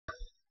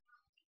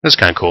That's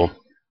kind of cool.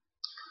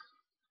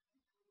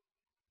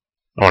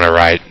 I want to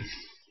write.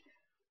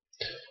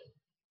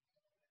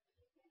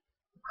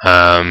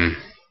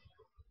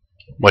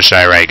 What should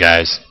I write,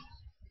 guys?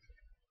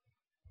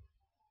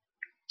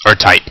 Or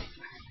type?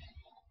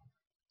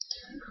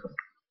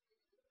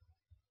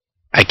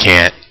 I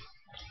can't.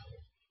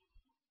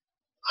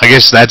 I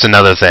guess that's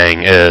another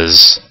thing,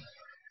 is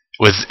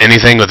with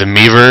anything with the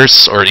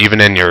Miiverse or even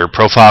in your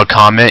profile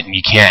comment,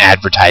 you can't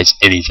advertise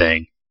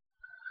anything.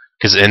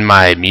 Because in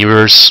my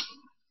Miiverse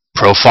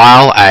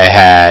profile, I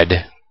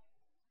had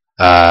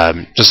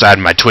just add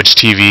my Twitch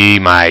TV,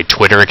 my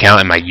Twitter account,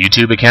 and my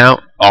YouTube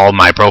account, all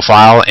my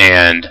profile,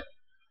 and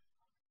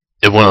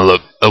it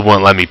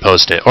wouldn't let me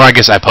post it. Or I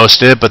guess I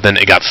posted it, but then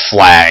it got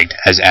flagged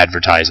as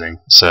advertising.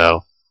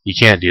 So you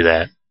can't do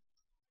that.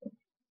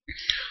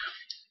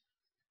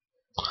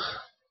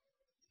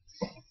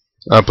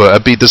 But I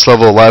beat this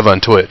level live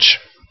on Twitch.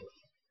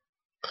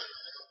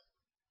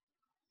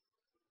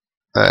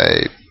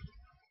 I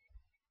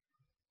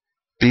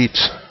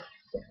beat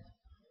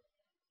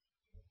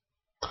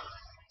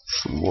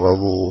some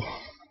level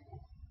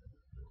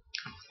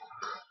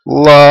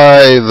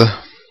live.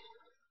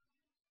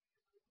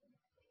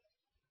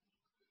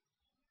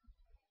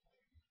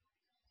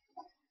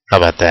 How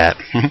about that?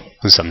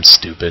 Something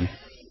stupid.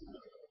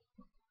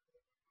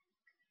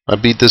 I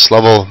beat this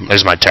level.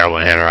 There's my terrible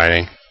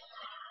handwriting.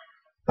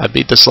 I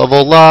beat this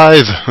level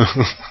live.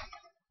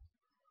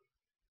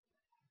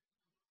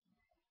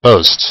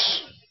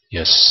 Post.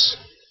 Yes.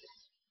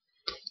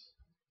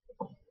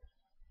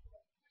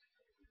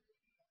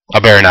 I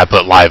better not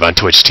put live on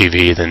Twitch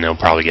TV, then they'll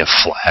probably get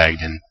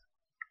flagged. And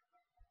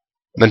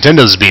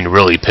Nintendo's being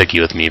really picky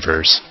with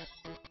Miiverse.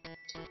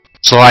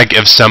 So like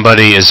if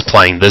somebody is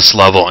playing this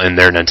level in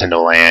their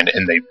Nintendo Land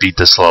and they beat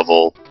this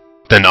level,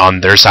 then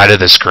on their side of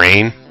the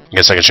screen, I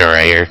guess I can show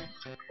right here,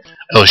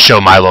 it'll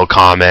show my little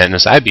comment and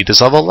it's, I beat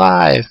this level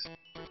live.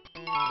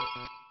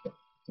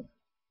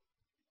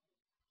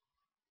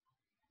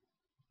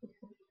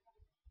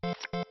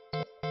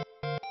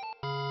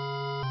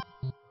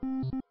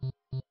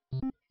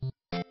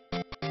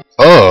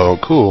 Oh,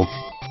 cool.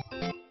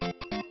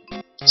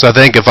 So I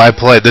think if I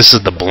play, this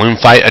is the balloon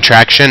fight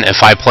attraction,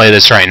 if I play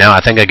this right now, I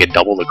think I get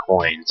double the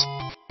coins.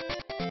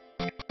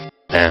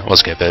 We'll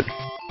skip it.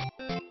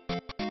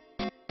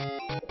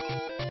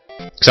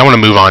 Because I want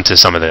to move on to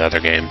some of the other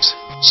games.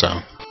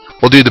 So,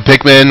 we'll do the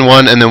Pikmin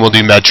one, and then we'll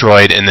do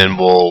Metroid, and then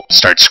we'll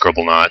start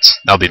Scribblenauts.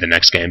 That'll be the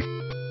next game.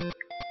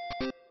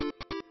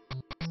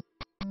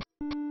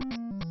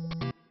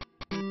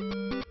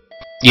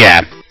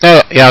 Yeah.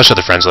 Yeah, I'll show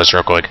the friends list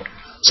real quick.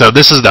 So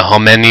this is the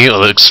home menu. It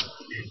looks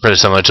pretty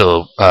similar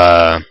to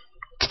the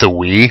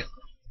Wii.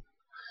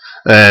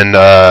 And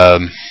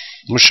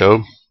we'll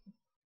show.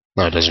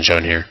 No, it doesn't show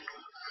in here.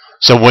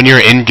 So when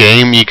you're in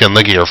game, you can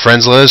look at your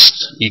friends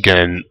list. You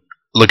can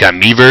look at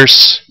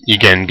Miiverse. You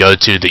can go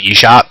to the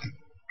eShop,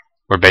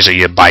 where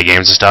basically you buy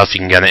games and stuff. You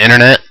can get on the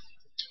internet.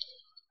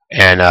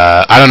 And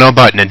I don't know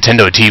about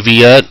Nintendo TV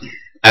yet.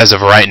 As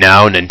of right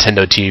now,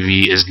 Nintendo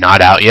TV is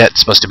not out yet.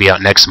 It's supposed to be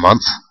out next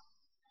month.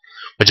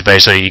 Which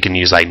basically you can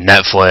use like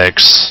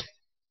Netflix,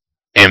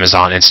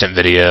 Amazon Instant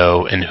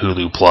Video, and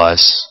Hulu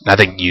Plus. And I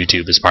think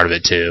YouTube is part of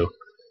it too.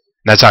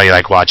 That's how you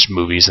like watch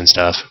movies and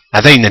stuff.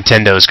 I think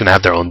Nintendo is gonna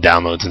have their own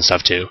downloads and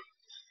stuff too,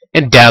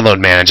 and download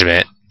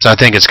management. So I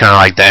think it's kind of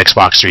like the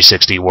Xbox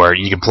 360, where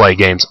you can play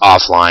games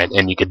offline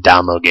and you can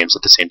download games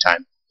at the same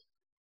time.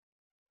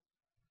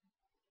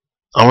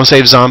 I want to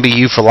save Zombi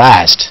U for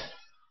last.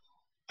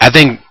 I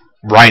think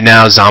right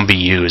now Zombi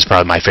U is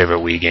probably my favorite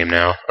Wii game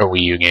now, or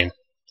Wii U game.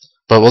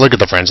 But we'll look at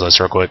the friends list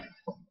real quick.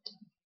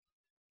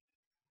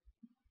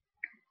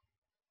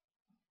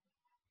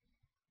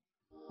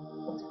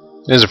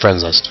 Here's a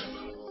friends list.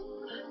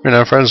 We're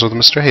now friends with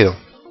Mr. Hale.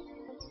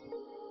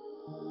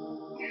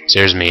 So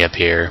here's me up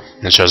here.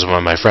 It shows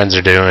what my friends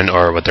are doing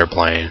or what they're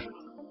playing.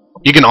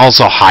 You can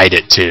also hide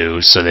it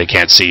too, so they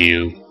can't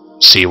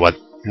see what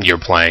you're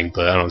playing,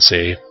 but I don't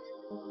see.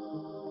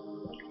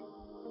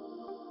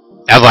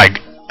 I have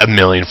like a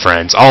million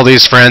friends. All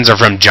these friends are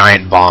from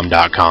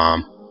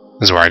GiantBomb.com.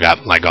 This is where I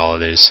got like all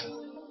of these.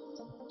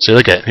 So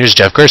look at, here's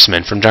Jeff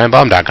Gerstmann from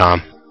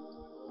GiantBomb.com.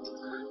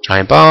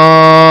 Giant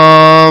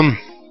Bomb.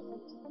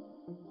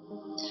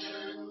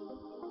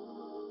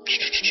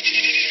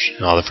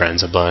 All the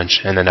friends a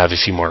bunch, and then I have a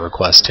few more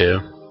requests too.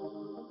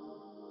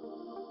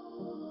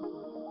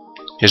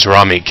 Here's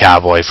Raw Meat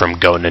Cowboy from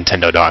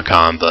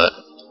GoNintendo.com, but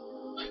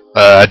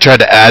I tried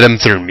to add him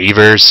through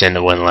Miiverse and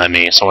it wouldn't let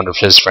me. So I wonder if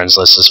his friends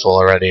list is full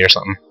already or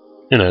something.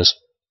 Who knows?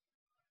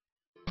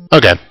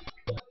 Okay.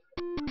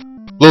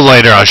 A little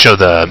later, I'll show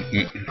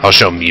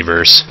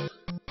Miiverse.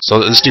 So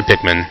let's do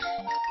Pikmin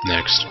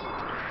next.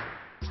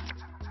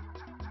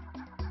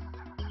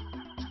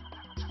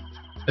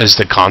 Is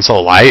the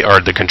console light or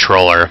the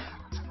controller?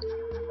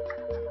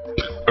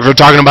 If we're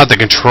talking about the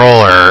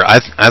controller,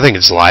 I think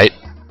it's light.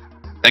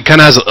 It kind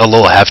of has a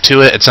little heft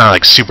to it. It's not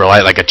like super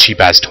light, like a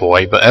cheap-ass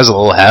toy, but it has a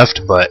little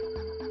heft, but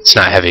it's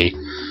not heavy.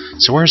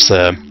 So where's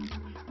the...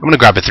 I'm gonna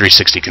grab a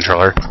 360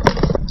 controller.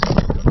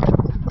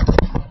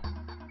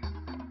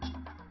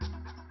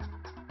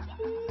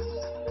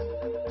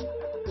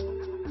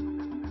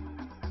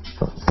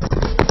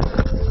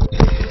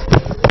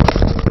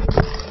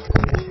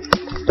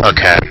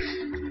 Okay.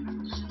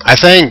 I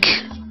think...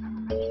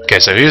 Okay,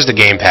 so here's the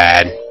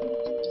gamepad.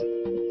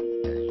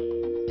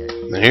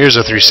 And here's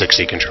a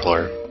 360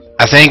 controller.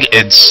 I think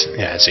it's...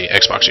 Yeah, see,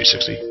 Xbox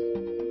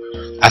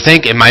 360. I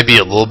think it might be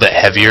a little bit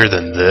heavier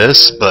than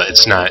this, but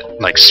it's not,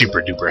 like,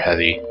 super duper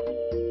heavy.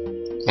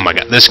 Oh my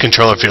god, this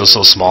controller feels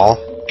so small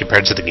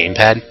compared to the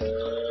gamepad.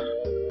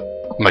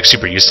 I'm, like,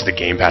 super used to the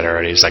gamepad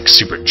already. It's, like,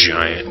 super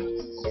giant.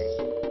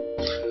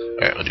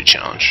 Alright, I'll do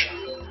challenge.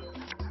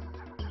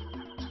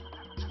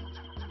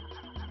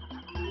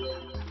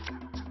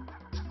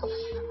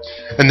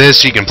 And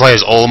this, you can play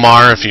as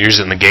Olimar if you're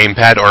using the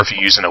gamepad, or if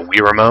you're using a Wii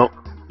remote,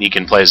 you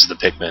can play as the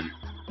Pikmin.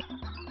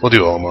 We'll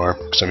do Olimar,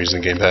 because I'm using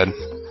the gamepad.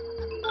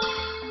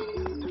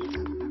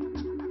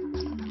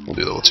 We'll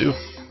do level 2.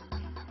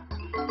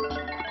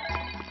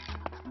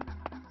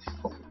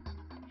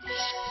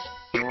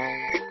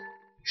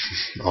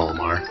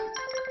 Olimar.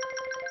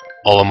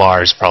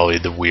 Olimar is probably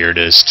the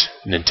weirdest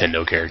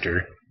Nintendo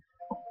character.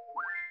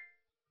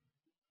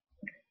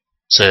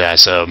 So yeah,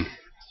 so...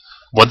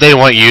 What they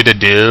want you to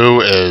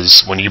do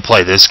is, when you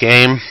play this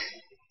game,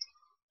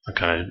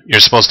 okay, you're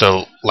supposed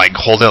to like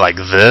hold it like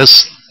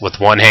this with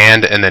one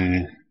hand and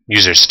then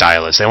use your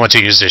stylus. They want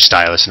you to use their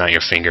stylus, not your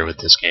finger with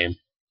this game.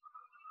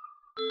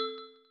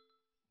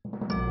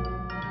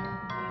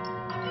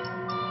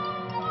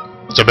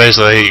 So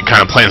basically, you're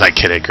kind of playing like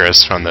Kid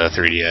Icarus from the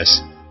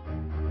 3DS.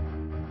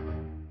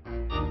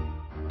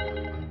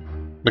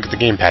 Look at the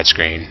gamepad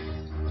screen.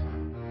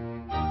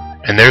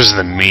 And there's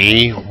the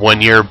Mii.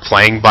 When you're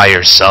playing by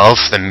yourself,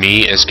 the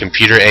Mii is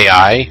computer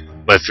AI.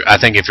 But I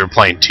think if you're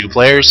playing 2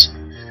 players,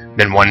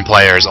 then one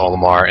player is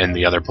Olimar and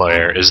the other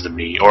player is the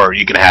Mii. Or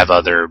you can have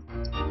other...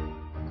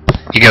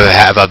 You can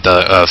have up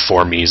to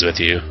 4 Miis with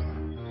you.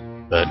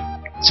 But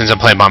since I'm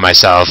playing by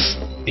myself,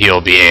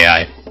 he'll be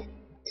AI.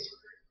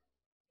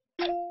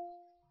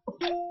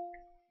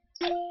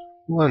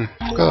 One,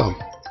 go.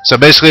 So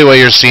basically what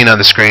you're seeing on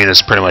the screen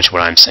is pretty much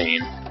what I'm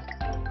seeing.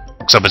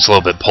 Except it's a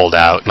little bit pulled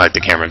out, like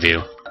the camera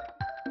view.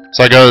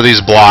 So I go to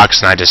these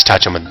blocks and I just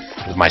touch them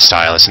with my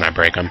stylus and I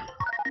break them.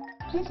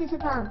 This is a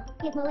bomb.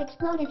 It will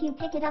explode if you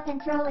pick it up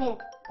and throw it.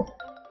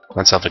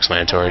 That's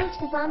self-explanatory. Punch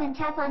the bomb and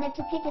tap on it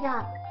to pick it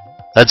up.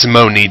 That's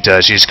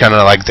Monita. She's kind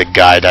of like the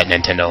guide at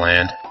Nintendo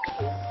Land.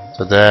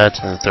 So that,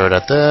 and throw it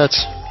at that.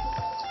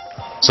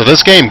 So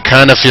this game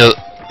kind of feels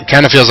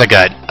like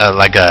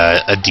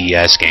a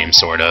DS game,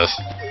 sort of.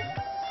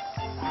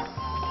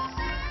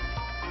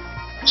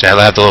 So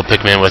I have the little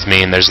Pikmin with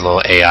me, and there's a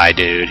little AI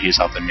dude. He's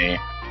helping me.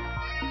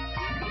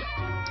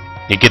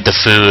 You get the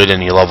food,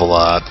 and you level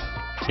up.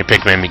 Your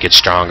Pikmin, you get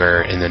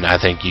stronger, and then I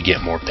think you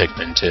get more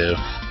Pikmin too.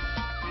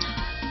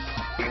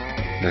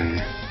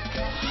 And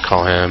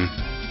call him.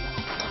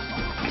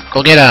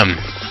 Go get him!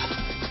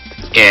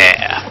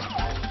 Yeah.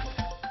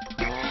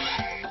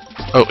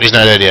 Oh, he's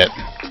not dead yet.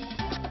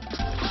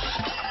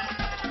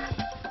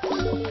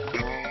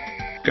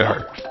 Good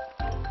heart.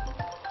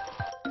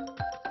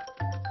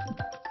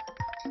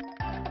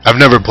 I've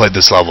never played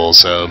this level,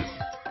 so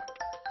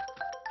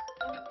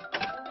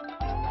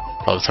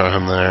probably throw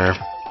him there.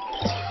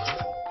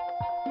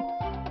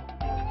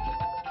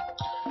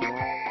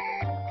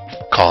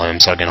 Call him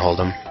so I can hold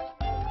him.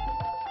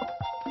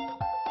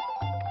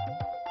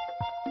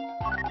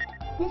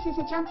 This is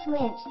a jump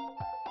switch.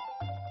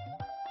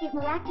 It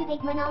will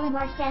activate when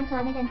Olimar stands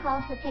on it and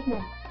calls the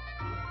Pikmin.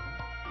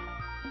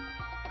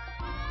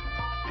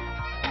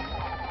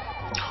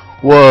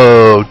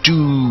 Whoa,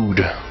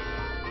 dude!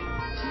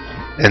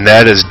 And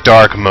that is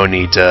Dark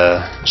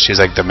Monita. She's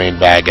like the main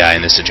bad guy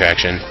in this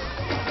attraction.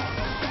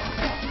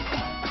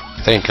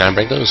 I think, can I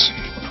break those?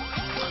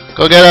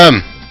 Go get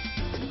him!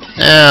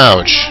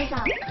 Ouch!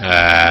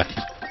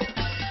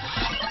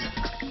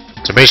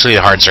 So basically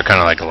the hearts are kind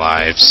of like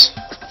lives.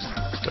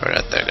 Throw it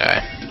at that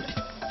guy.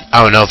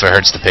 I don't know if it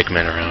hurts the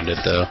Pikmin around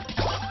it though.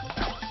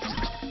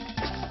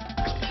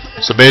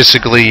 So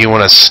basically you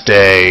want to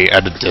stay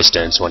at a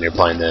distance when you're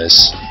playing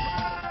this.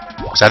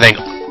 Because I think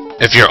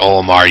if you're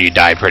Olimar, you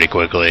die pretty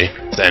quickly.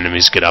 The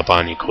enemies get up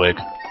on you quick.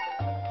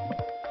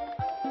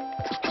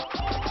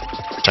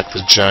 Check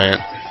the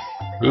giant.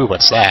 Ooh,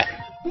 what's that?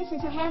 This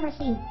is a hammer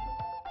seed.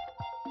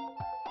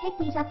 Pick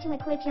these up to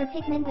equip your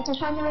Pikmin with a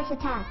thunderous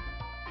attack.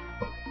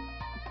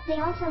 They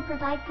also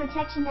provide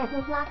protection that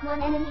will block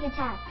one enemy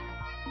attack.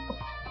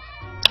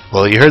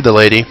 Well, you heard the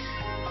lady.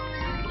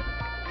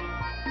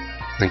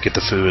 Then get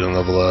the food and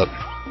level up.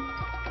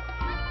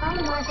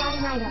 Olimar got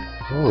an item.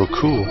 Oh,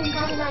 cool.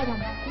 Got an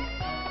item.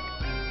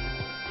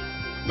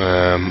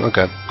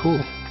 Okay,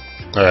 cool.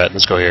 Alright,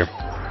 let's go here.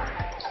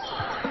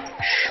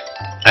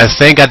 I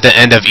think at the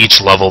end of each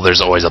level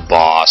there's always a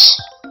boss.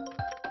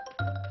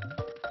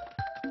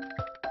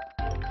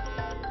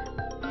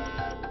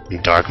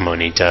 Dark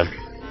Monita.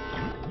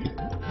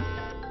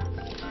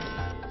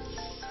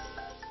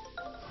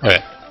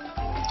 Okay.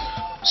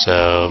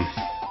 So...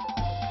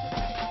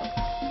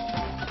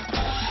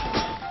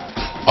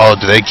 Oh,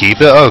 do they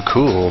keep it? Oh,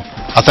 cool.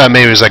 I thought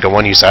maybe it was like a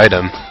one-use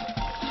item.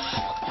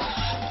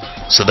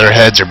 So their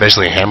heads are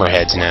basically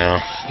hammerheads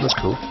now. That's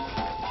cool.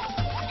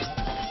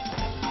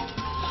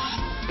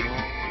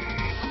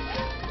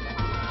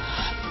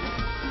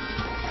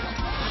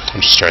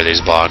 I'll destroy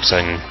these blocks so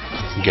I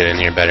can get in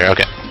here better.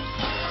 Okay.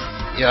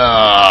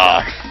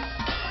 Yeah.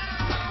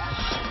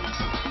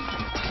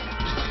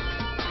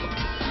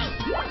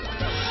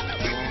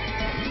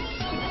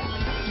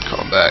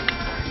 Come back.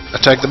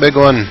 Attack the big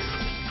one.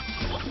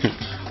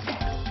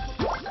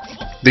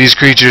 These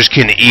creatures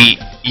can eat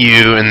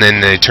you and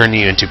then they turn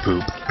you into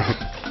poop.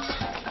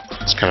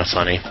 It's kind of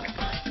funny.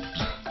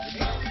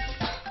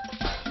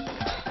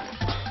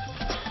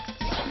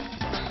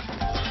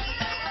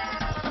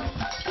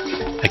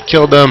 I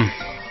killed them.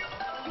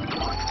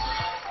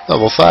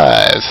 Level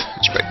 5.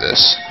 Let's break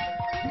this.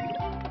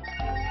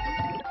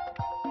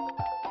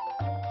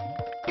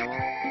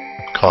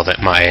 Call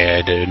that my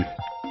AI, dude.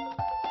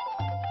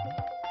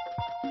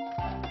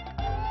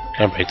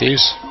 Can I break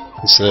these?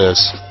 What's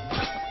this?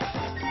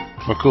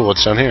 Oh cool,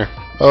 what's down here?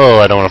 Oh,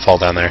 I don't want to fall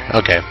down there.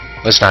 Okay,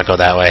 let's not go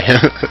that way. I'm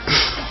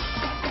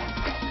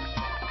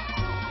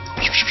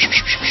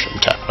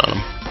tapping on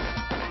them.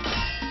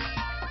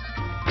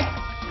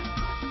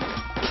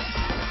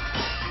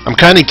 I'm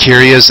kind of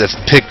curious if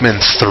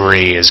Pikmin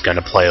 3 is going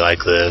to play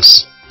like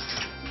this.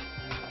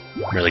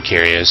 I'm really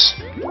curious.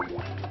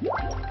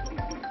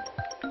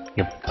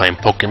 You're playing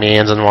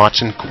Pokemons and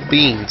watching cool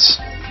beans.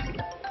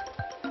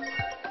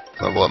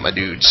 Level up my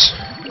dudes.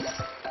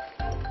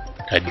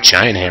 A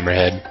giant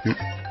hammerhead.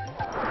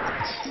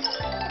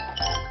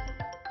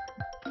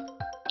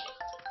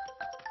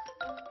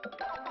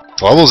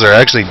 Levels are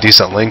actually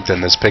decent length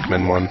in this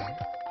Pikmin one.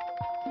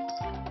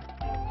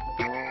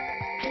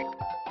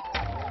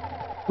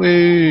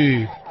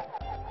 Whee!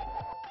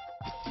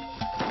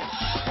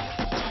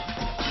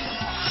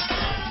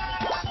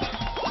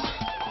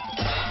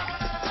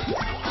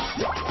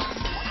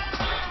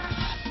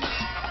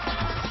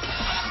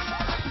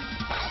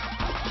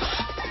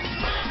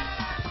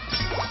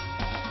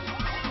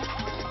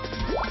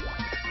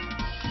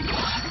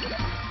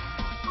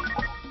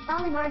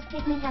 All in Mars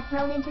Pikmin have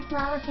grown into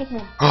flower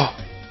Pikmin. Oh,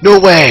 no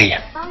way!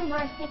 All in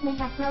Mars Pikmin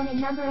have grown in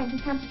number and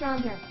become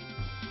stronger.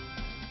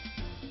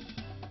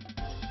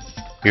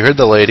 You heard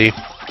the lady.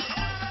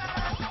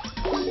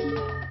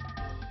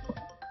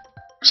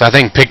 So I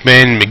think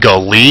Pikmin go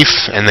leaf,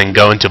 and then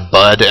go into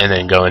bud, and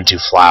then go into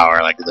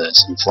flower like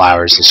this. And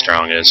flower is the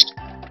strongest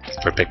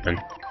for Pikmin.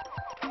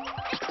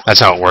 That's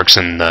how it works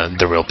in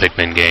the real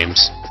Pikmin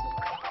games.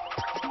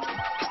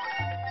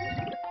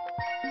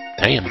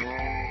 Damn.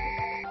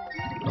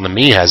 Well, the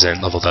Mii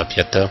hasn't leveled up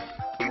yet, though.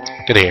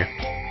 Get here.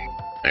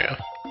 There you go.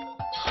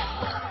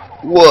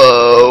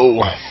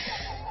 Whoa!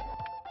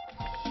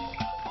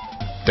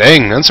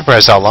 Dang, I'm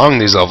surprised how long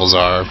these levels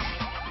are.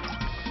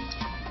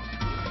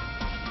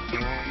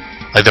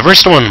 Like, the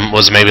first one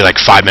was maybe like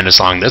 5 minutes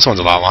long. This one's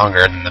a lot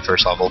longer than the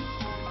first level.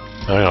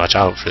 I gotta watch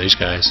out for these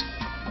guys.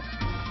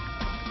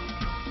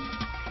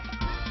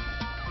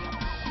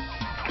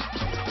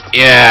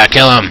 Yeah,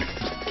 kill him!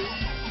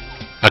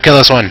 I'll kill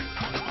this one.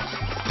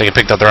 I think I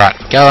picked up the rock.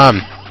 Kill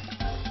him!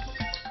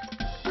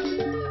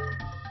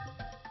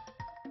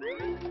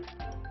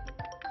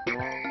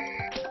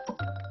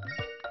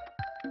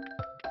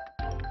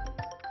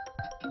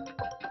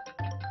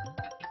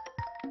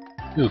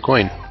 Ooh,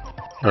 coin.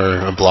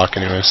 Or a block,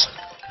 anyways.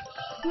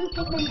 Blue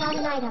Pikmin got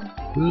an item.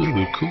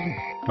 Ooh, cool.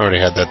 Already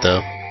had that,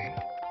 though.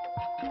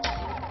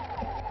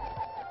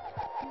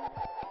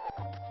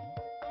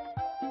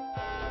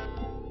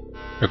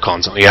 Your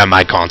console. Yeah,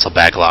 my console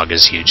backlog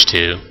is huge,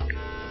 too.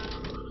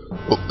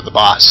 Oh, the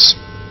boss.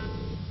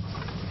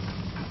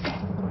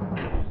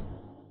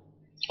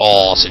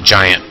 Oh, it's a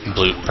giant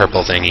blue,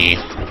 purple thingy.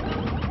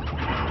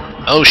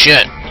 Oh,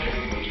 shit.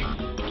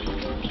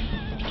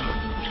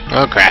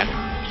 Oh, crap.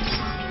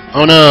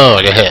 Oh no,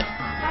 I got hit.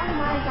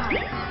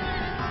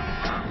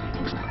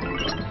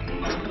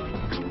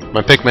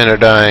 My Pikmin are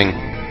dying.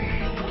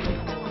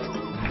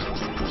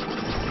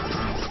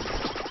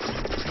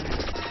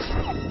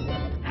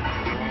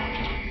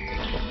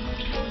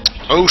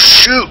 Oh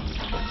shoot!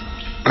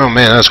 Oh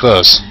man, that was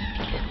close.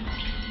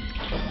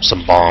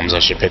 Some bombs, I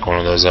should pick one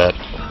of those up.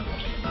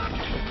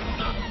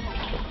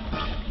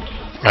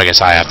 I guess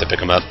I have to pick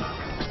them up.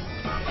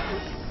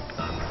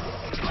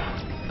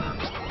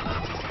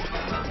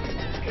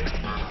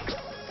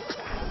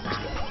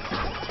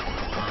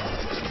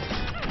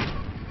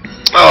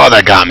 Oh,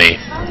 that got me.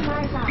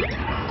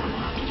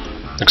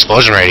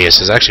 Explosion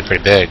radius is actually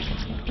pretty big.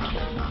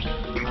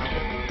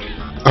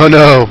 Oh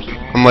no!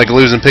 I'm like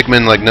losing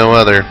Pikmin like no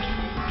other.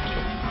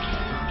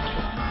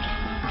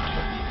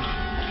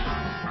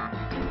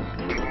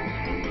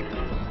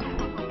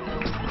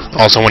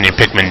 Also, when your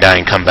Pikmin die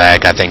and come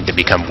back, I think they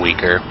become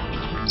weaker.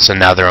 So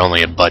now they're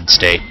only a bud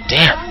state.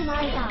 Damn!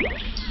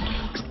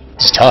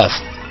 It's tough.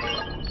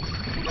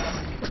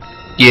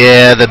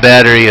 Yeah, the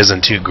battery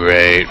isn't too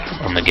great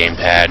on the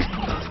gamepad.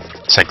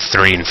 It's like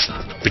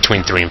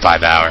between 3 and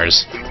 5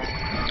 hours.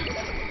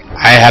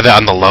 I have it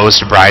on the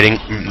lowest brightening,